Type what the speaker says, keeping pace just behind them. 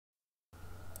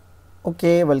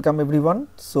Okay, welcome everyone.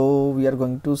 So we are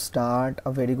going to start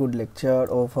a very good lecture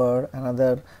over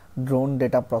another drone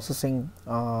data processing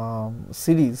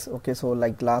series. Okay, so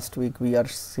like last week we are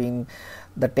seeing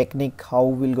the technique how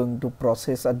we're going to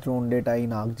process a drone data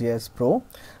in ArcGIS Pro.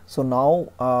 So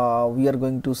now we are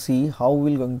going to see how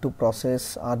we're going to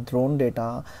process our drone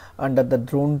data under the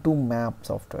Drone2Map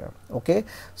software. Okay,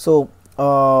 so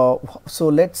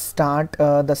let's start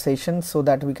the session so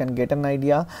that we can get an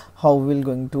idea how we're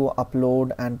going to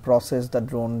upload and process the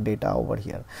drone data over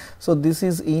here. So this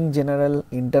is in general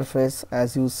interface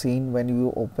as you seen when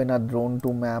you open a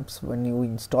Drone2Maps, when you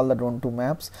install the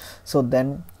Drone2Maps. So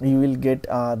then you will get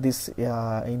this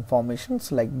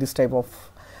informations like this type of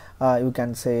you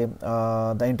can say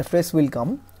the interface will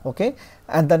come. Okay,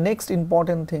 and the next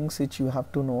important things which you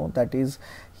have to know, that is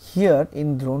here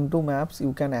in Drone2Maps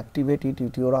you can activate it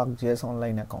with your ArcGIS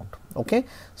online account. Okay,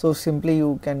 so simply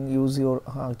you can use your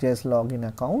ArcGIS login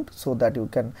account so that you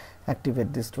can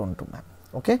activate this Drone2Map.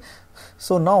 Okay,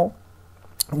 so now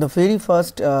the very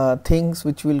first things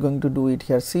which we're going to do it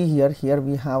here, see here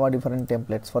we have a different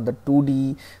templates for the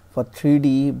 2D, for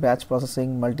 3D, batch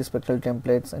processing, multispectral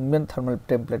templates, and even thermal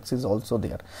templates is also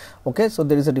there. Okay, so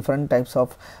there is a different types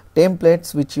of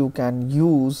templates which you can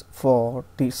use for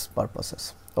these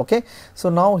purposes. Okay, so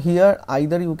now here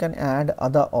either you can add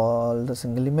all the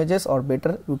single images, or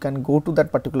better you can go to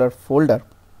that particular folder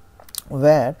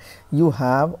where you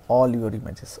have all your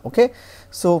images. Okay,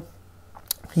 so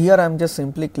here I'm just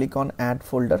simply click on add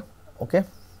folder. Okay,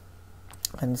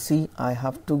 and see I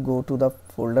have to go to the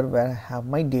folder where I have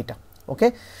my data.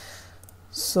 Okay,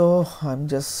 so I'm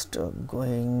just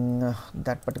going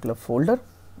that particular folder.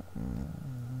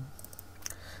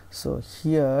 So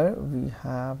here we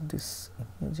have this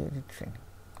imagery training.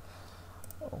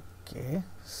 Okay,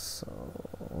 so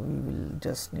we will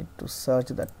just need to search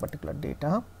that particular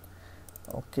data.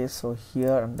 Okay, so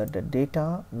here under the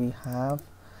data we have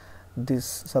this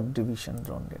subdivision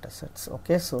drone data sets.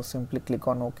 Okay, so simply click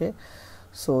on OK.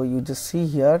 So you just see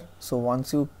here, so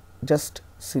once you just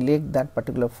select that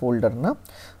particular folder now,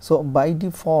 so by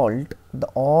default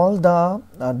all the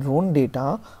drone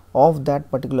data of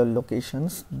that particular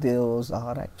locations, those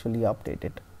are actually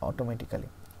updated automatically.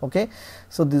 Okay,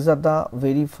 so these are the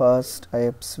very first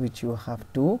steps which you have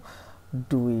to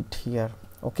do it here.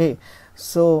 Okay,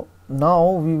 so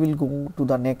now we will go to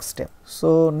the next step.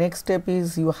 So next step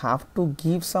is you have to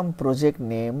give some project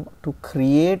name to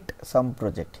create some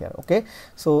project here. Okay,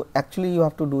 so actually you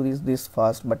have to do this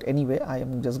first, but anyway I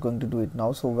am just going to do it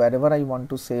now. So wherever I want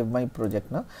to save my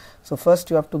project now, so first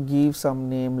you have to give some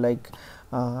name like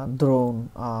drone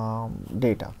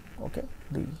data. Okay,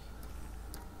 the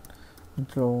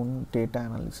drone data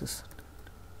analysis.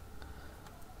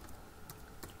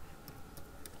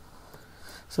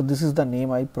 So this is the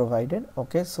name I provided.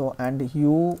 Okay, so and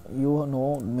you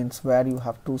know means where you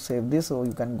have to save this, so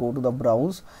you can go to the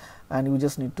browse and you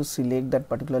just need to select that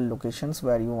particular locations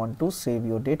where you want to save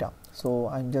your data. So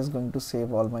I'm just going to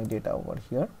save all my data over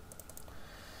here,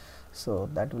 so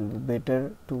that will be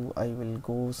better to, I will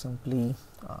go simply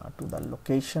to the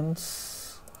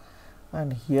locations,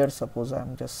 and here suppose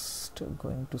I'm just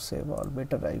going to save all,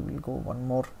 better I will go one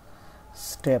more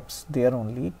steps there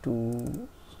only to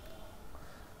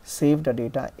save the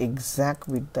data exact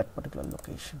with that particular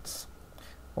locations.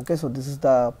 Okay, so this is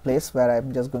the place where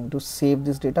I'm just going to save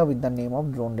this data with the name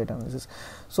of drone data analysis.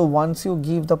 So once you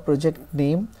give the project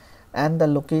name and the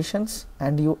locations,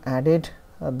 and you added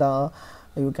the,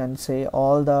 you can say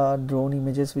all the drone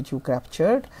images which you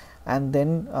captured, and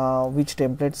then which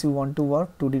templates you want to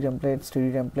work, 2D templates,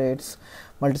 3D templates,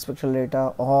 multispectral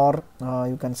data, or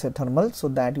you can say thermal, so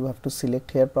that you have to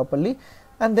select here properly,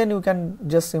 and then you can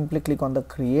just simply click on the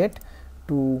create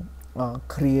to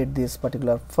create this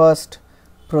particular first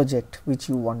project which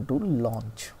you want to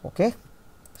launch. Okay,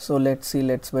 so let's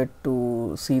wait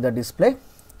to see the display.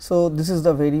 So this is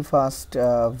the very first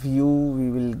view we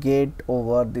will get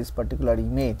over this particular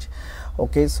image.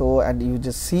 Okay, so and you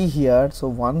just see here, so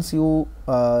once you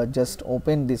just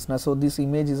open this now, so this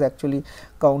image is actually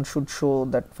count should show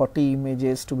that 40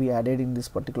 images to be added in this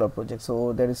particular project.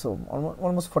 So there is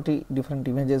almost 40 different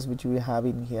images which we have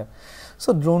in here.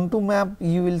 So Drone2Map,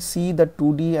 you will see the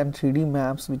 2D and 3D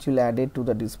maps which will added to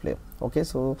the display. Okay,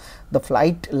 so the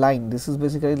flight line, this is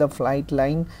basically the flight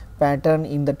line pattern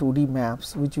in the 2D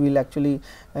maps which will actually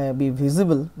be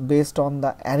visible based on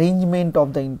the arrangement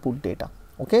of the input data.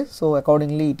 Okay, so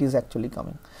accordingly it is actually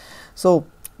coming. So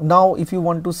now if you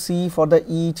want to see for the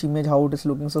each image how it is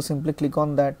looking, so simply click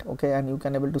on that. Okay, and you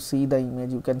can able to see the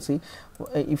image. You can see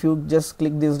if you just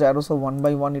click this arrow, so one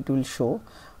by one it will show.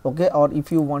 okay, or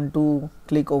if you want to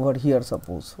click over here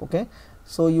suppose, okay,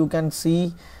 so you can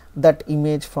see that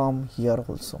image from here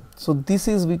also. So this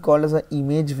is we call as a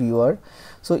image viewer.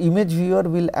 So image viewer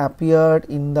will appear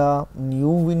in the new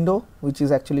window, which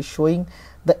is actually showing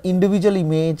the individual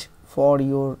image for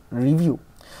your review.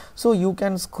 So you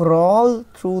can scroll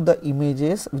through the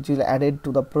images which will added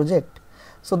to the project.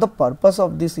 So the purpose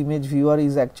of this image viewer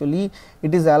is actually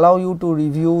it is allow you to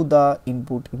review the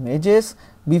input images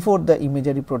before the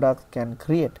imagery product can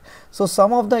create. So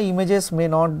some of the images may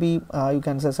not be you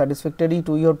can say satisfactory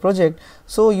to your project,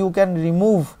 so you can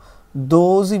remove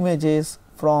those images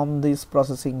from this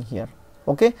processing here,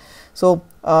 okay. So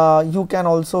you can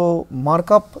also mark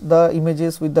up the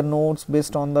images with the nodes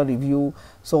based on the review.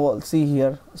 So see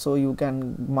here, so you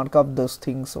can mark up those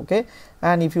things, okay,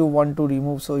 and if you want to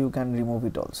remove, so you can remove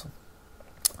it also.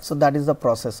 So that is the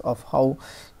process of how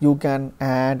you can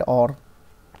add or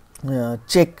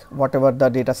check whatever the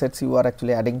data sets you are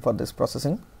actually adding for this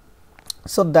processing,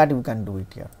 so that you can do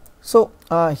it here. So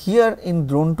here in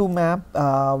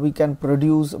Drone2Map we can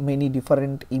produce many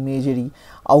different imagery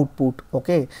output,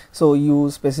 okay. So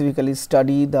you specifically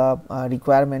study the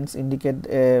requirements indicate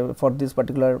for this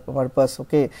particular purpose,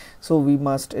 okay. So we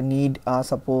must need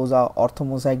suppose a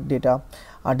orthomosaic data,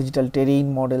 a digital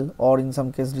terrain model, or in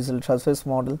some case digital surface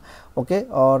model, okay,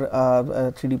 or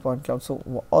a 3D point cloud.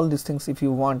 So all these things if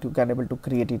you want, you can able to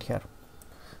create it here.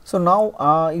 So now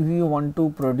if you want to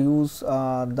produce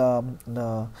the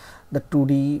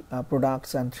 2D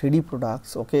products and 3D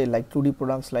products, okay, like 2D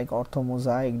products like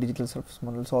orthomosaic, digital surface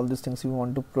models, all these things you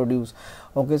want to produce,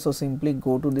 okay. So simply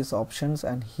go to these options,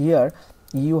 and here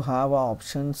you have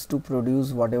options to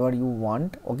produce whatever you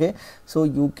want, okay. So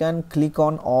you can click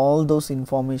on all those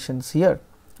informations here,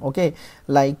 okay.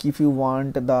 Like if you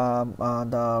want the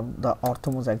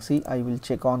orthomosaic, see I will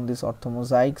check on this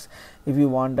orthomosaics. If you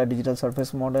want a digital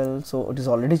surface model, so it is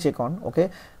already check on, okay.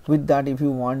 With that, if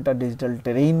you want a digital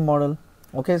terrain model,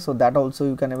 okay, so that also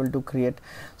you can able to create.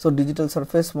 So digital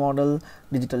surface model,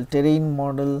 digital terrain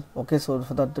model, okay. So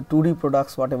for the 2D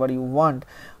products whatever you want,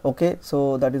 okay,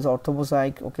 so that is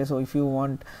orthomosaic, okay. So if you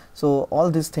want, so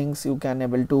all these things you can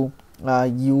able to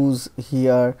use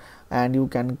here, and you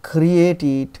can create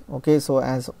it, okay. So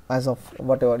as of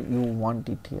whatever you want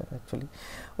it here actually,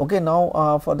 okay.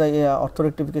 Now for the ortho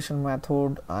rectification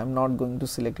method, I'm not going to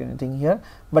select anything here,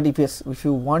 but if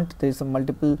you want, there is a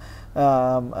multiple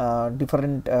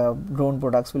different drone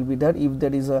products will be there. If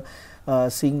there is a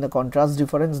seeing the contrast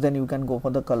difference, then you can go for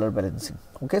the color balancing,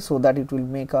 okay. So that it will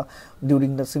make a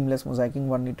during the seamless mosaicing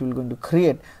one it will going to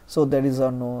create, so there is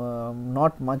a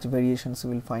not much variations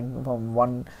you will find from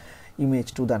one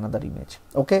image to the another image,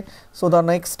 okay. So the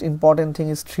next important thing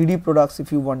is 3D products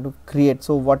if you want to create.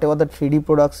 So whatever the 3D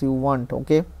products you want,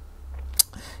 okay,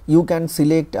 you can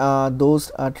select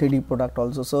those 3D product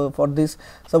also. So for this,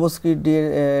 suppose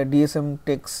DSM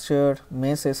texture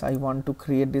meshes, I want to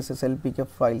create this SLPK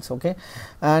files, okay.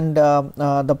 And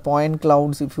the point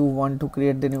clouds if you want to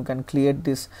create, then you can create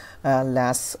this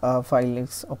LAS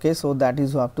files, okay. So that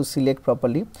is you have to select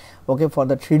properly, okay. For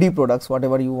the 3D products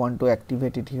whatever you want to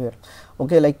activate it here,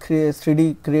 okay. Like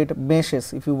create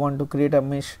meshes, if you want to create a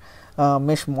mesh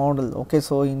model, okay.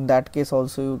 So in that case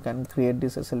also you can create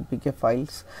this SLPK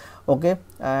files, okay.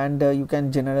 And you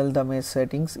can general the mesh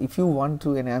settings if you want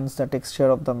to enhance the texture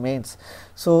of the mesh,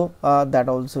 so that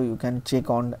also you can check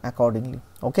on accordingly,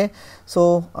 okay.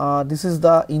 So this is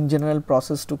the in general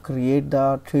process to create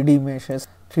the 3D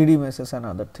meshes and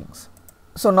other things.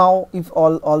 So now if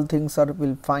all things are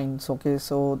will fine, so okay,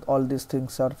 so all these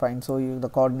things are fine. So the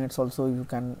coordinates also you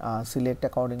can select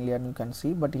accordingly, and you can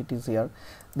see, but it is here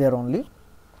there only.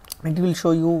 It will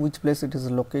show you which place it is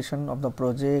the location of the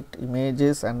project,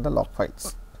 images, and the log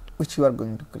files which you are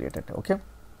going to create it, okay.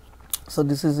 So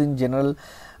this is in general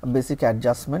basic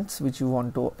adjustments which you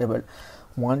want to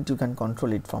you can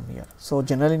control it from here. So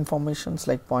general informations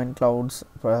like point clouds,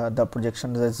 the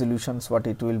projection resolutions, what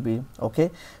it will be, okay.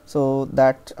 So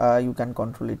that you can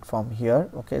control it from here,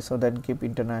 okay. So then keep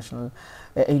international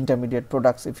intermediate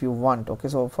products if you want, okay.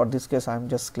 So for this case I am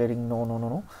just clearing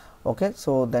no, okay.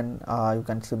 So then you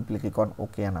can simply click on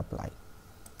OK and apply.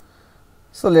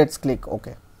 So let's click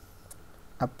OK,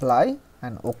 apply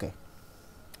and OK.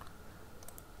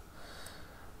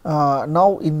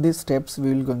 Now in these steps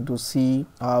we will going to see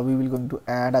we will going to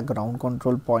add a ground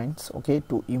control points, okay,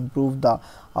 to improve the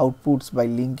outputs by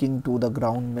linking to the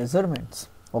ground measurements,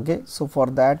 okay. So for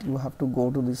that you have to go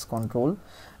to this control,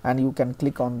 and you can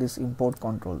click on this import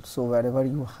control. So wherever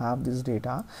you have this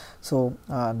data, so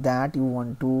that you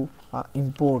want to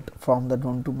import from the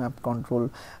Drone2Map control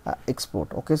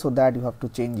export, okay. So that you have to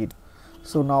change it.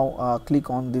 So now click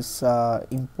on this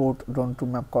import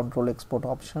Drone2Map control export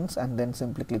options, and then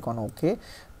simply click on OK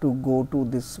to go to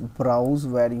this browse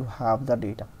where you have the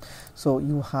data. So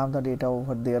you have the data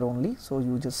over there only, so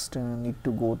you just need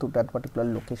to go to that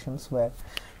particular locations where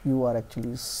you are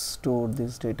actually stored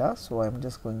this data. So I am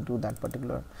just going to that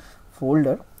particular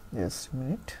folder. Just a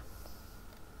minute.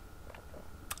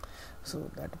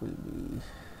 So that will be,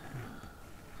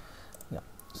 yeah,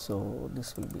 so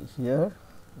this will be here,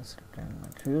 this return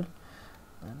material,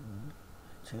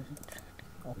 and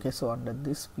okay, so under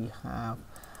this we have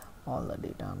all the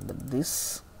data under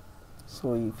this.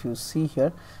 So if you see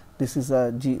here, this is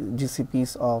a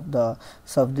GCPs of the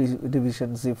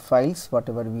subdivision zip files,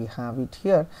 whatever we have it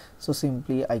here. So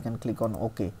simply I can click on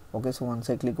OK. Okay, so once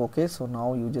I click OK, so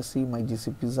now you just see my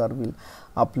GCPs are will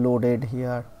uploaded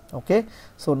here. Okay,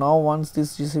 so now once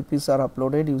these GCPs are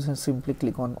uploaded, you can simply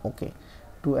click on OK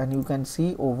and you can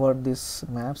see over this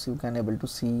maps you can able to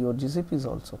see your GCPs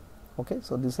also. Okay,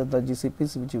 so these are the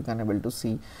GCPs which you can able to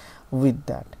see with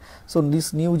that. So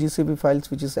these new GCP files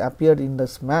which is appeared in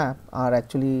this map are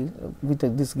actually with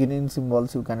this green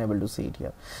symbols, you can able to see it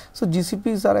here. So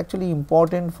GCPs are actually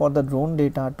important for the drone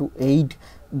data to aid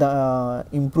the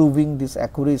improving this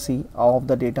accuracy of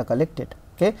the data collected.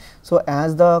 Okay, so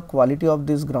as the quality of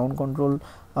this ground control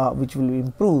which will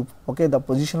improve, okay, the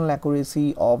positional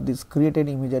accuracy of these created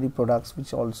imagery products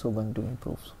which also going to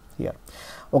improve here.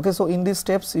 Okay, so in these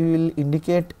steps you will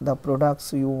indicate the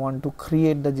products you want to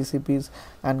create the GCPs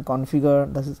and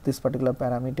configure this particular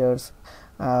parameters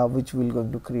which we will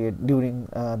going to create during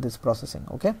this processing.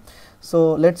 Okay,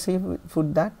 so let's see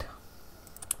put that.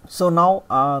 So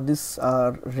now this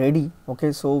are ready.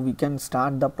 Okay, so we can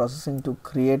start the processing to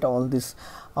create all these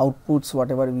outputs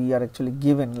whatever we are actually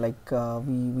given, like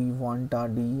we want a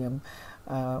DEM,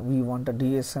 we want a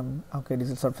DSM, okay,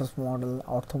 digital surface model,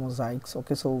 orthomosaics.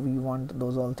 Okay, so we want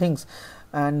those all things,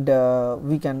 and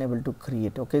we can able to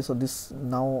create. Okay, so this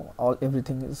now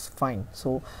everything is fine.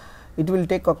 So it will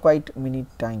take a quite minute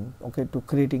time, okay, to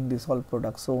creating this all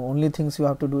products. So only things you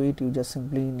have to do it, you just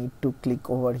simply need to click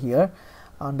over here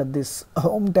under this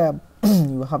home tab.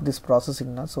 You have this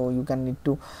processing now, so you can need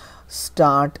to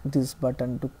start this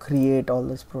button to create all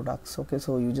these products. Okay,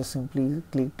 so you just simply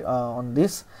clicked on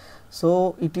this,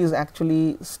 so it is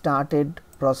actually started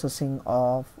processing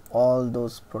of all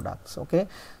those products. Okay,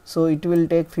 so it will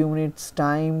take few minutes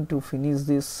time to finish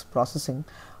this processing.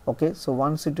 Okay, so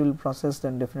once it will process,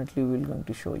 then definitely we will going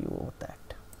to show you that.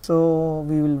 So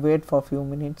we will wait for a few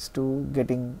minutes to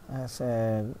getting as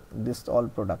this all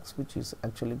products which is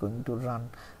actually going to run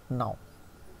now.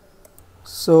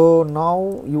 So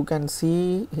now you can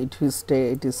see it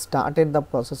is started the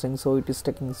processing, so it is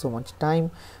taking so much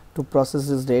time to process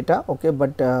this data. Okay,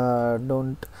 but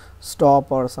don't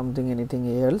stop or something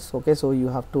anything else. Okay, so you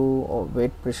have to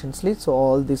wait patiently. So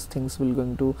all these things will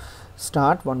going to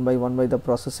start one by the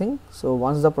processing. So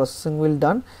once the processing will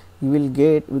done, you will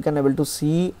get, we can able to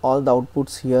see all the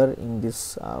outputs here in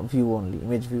this view only,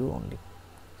 image view only.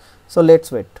 So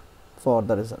let's wait for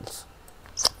the results.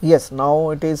 Yes,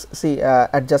 now it is, see,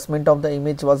 adjustment of the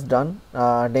image was done,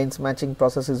 dense matching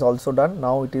process is also done.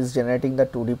 Now it is generating the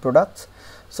 2D products.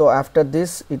 So after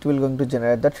this it will going to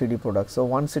generate the 3D products. So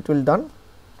once it will done,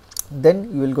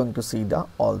 then you will going to see the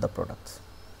all the products.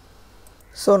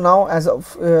 So now as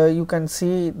of you can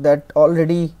see that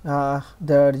already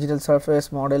the digital surface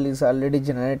model is already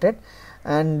generated,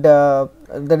 and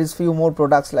there is few more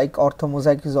products like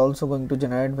orthomosaic is also going to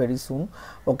generate very soon.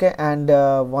 Okay, and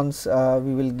once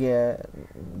we will get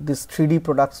this 3D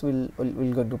products will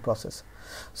going to process.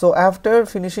 So after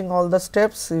finishing all the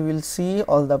steps, we will see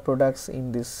all the products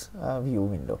in this view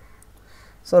window.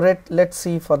 So let's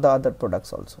see for the other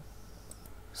products also.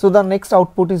 So the next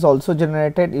output is also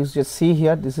generated. You just see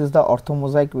here, this is the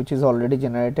orthomosaic which is already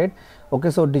generated. Okay,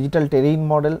 so digital terrain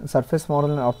model, surface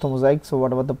model, and orthomosaic. So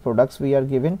whatever the products we are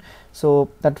given, so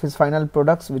that is final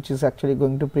products which is actually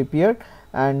going to prepare,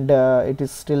 and it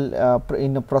is still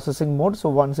in a processing mode. So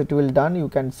once it will done, you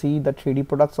can see the 3D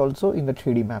products also in the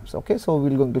 3D maps. Okay, so we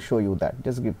will going to show you that.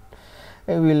 Just give,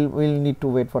 we'll need to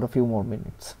wait for a few more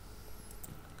minutes.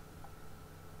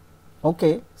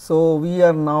 Okay, so we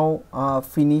are now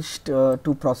finished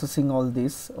to processing all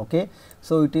this. Okay,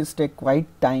 so it is take quite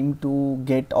time to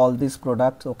get all these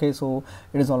products. Okay, so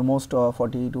it is almost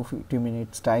 40 to 50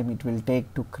 minutes time it will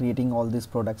take to creating all these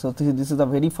products. So this is a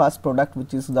very fast product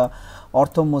which is the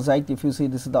orthomosaic. If you see,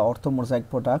 this is the orthomosaic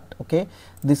product. Okay,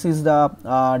 this is the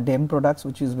DEM products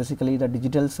which is basically the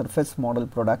digital surface model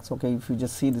products. Okay, if you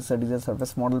just see, this is a digital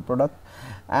surface model product,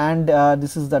 and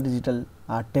this is the digital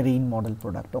terrain model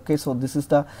product. Okay, so this is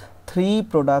the 3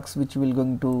 products which we will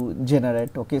going to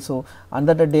generate. Okay, so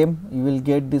under the DEM you will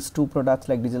get these 2 products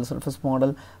like digital surface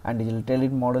model and digital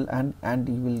terrain model, and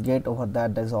you will get over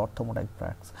that as orthomosaic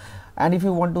products. And if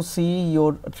you want to see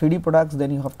your 3D products,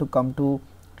 then you have to come to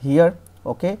here.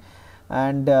 Okay,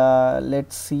 and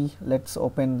let's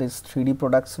open this 3D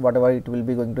products, whatever it will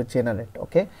be going to generate.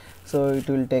 Okay, so it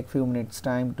will take few minutes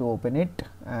time to open it,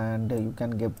 and you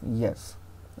can give yes,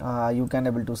 you can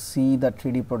able to see the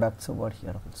 3D products over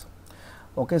here also.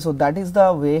 Okay, so that is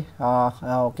the way.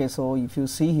 Okay, so if you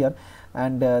see here,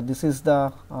 and this is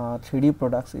the 3D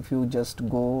products. If you just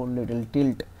go little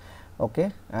tilt,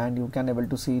 okay, and you can able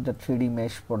to see the 3D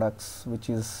mesh products which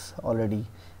is already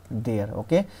there.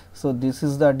 Okay, so this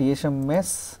is the DSM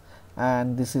mesh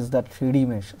and this is the 3D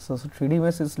mesh. So 3D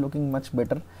mesh is looking much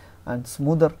better and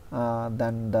smoother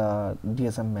than the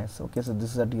DSM mesh. Okay, so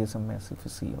this is a DSM mesh if you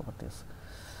see over this.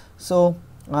 So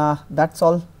that's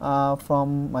all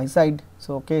from my side.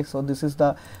 So okay, so this is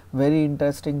the very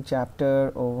interesting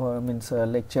chapter over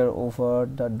lecture over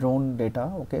the drone data.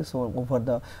 Okay, so over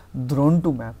the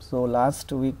Drone2Map. So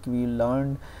last week we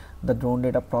learned the drone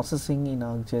data processing in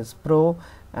ArcGIS Pro,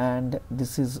 and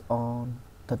this is on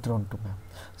the Drone2Map.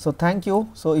 So thank you.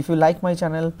 So if you like my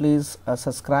channel, please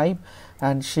subscribe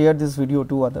and share this video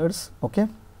to others. Okay,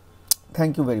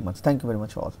 thank you very much. Thank you very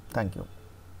much all. Thank you.